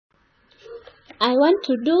I want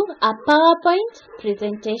to do a PowerPoint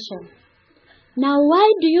presentation. Now,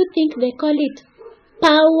 why do you think they call it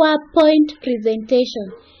PowerPoint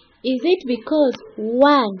presentation? Is it because,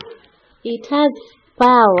 one, it has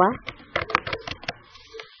power,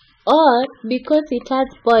 or because it has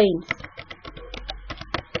points?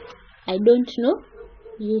 I don't know.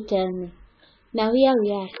 You tell me. Now here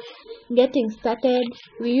we are, getting started.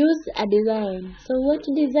 We use a design. So what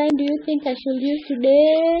design do you think I should use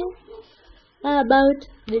today? How about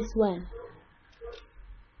this one?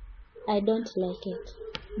 I don't like it.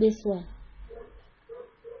 This one.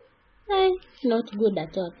 Not good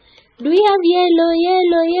at all. Do we have yellow?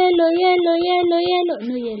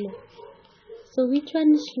 No yellow. So which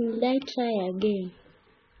one should I try again?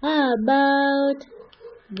 How about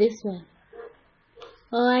this one?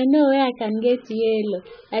 Oh, I know where I can get yellow.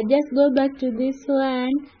 I just go back to this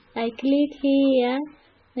one. I click here.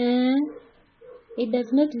 It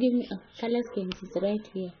does not give me color schemes. Is right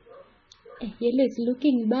here. Yellow is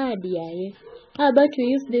looking bad here. How about we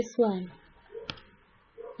use this one?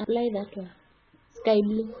 Apply that one. Sky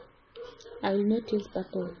blue. I will not use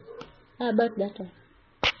purple. How about that one?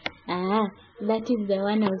 That is the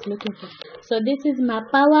one I was looking for. So this is my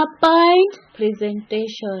PowerPoint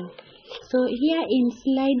presentation. So here in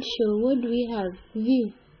slideshow, what do we have?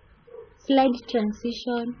 View. Slide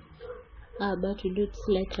transition. How about we do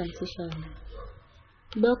slide transition?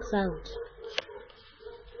 Box out.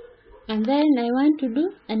 And then I want to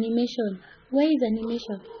do animation. Where is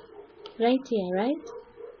animation? Right here, right?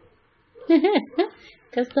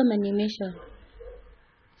 Custom animation.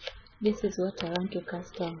 This is what I want to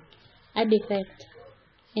custom. Add effect.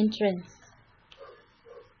 Entrance.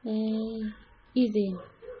 Easy.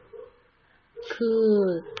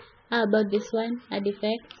 Cool. How about this one? Add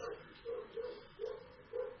effects.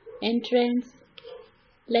 Entrance.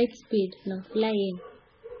 Light speed. No. Fly in.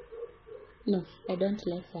 No, I don't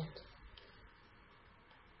like that.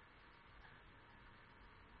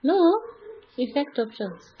 No. Effect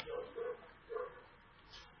options.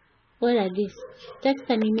 What are these? Text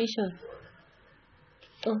animation.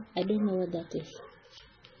 Oh, I don't know what that is.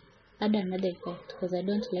 Add another effect because I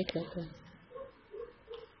don't like that one.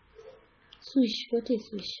 Swish. What is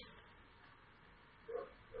swish?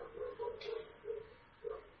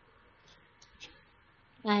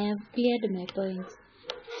 I have cleared my points.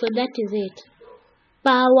 So that is it.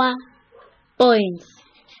 PowerPoints.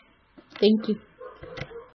 Thank you.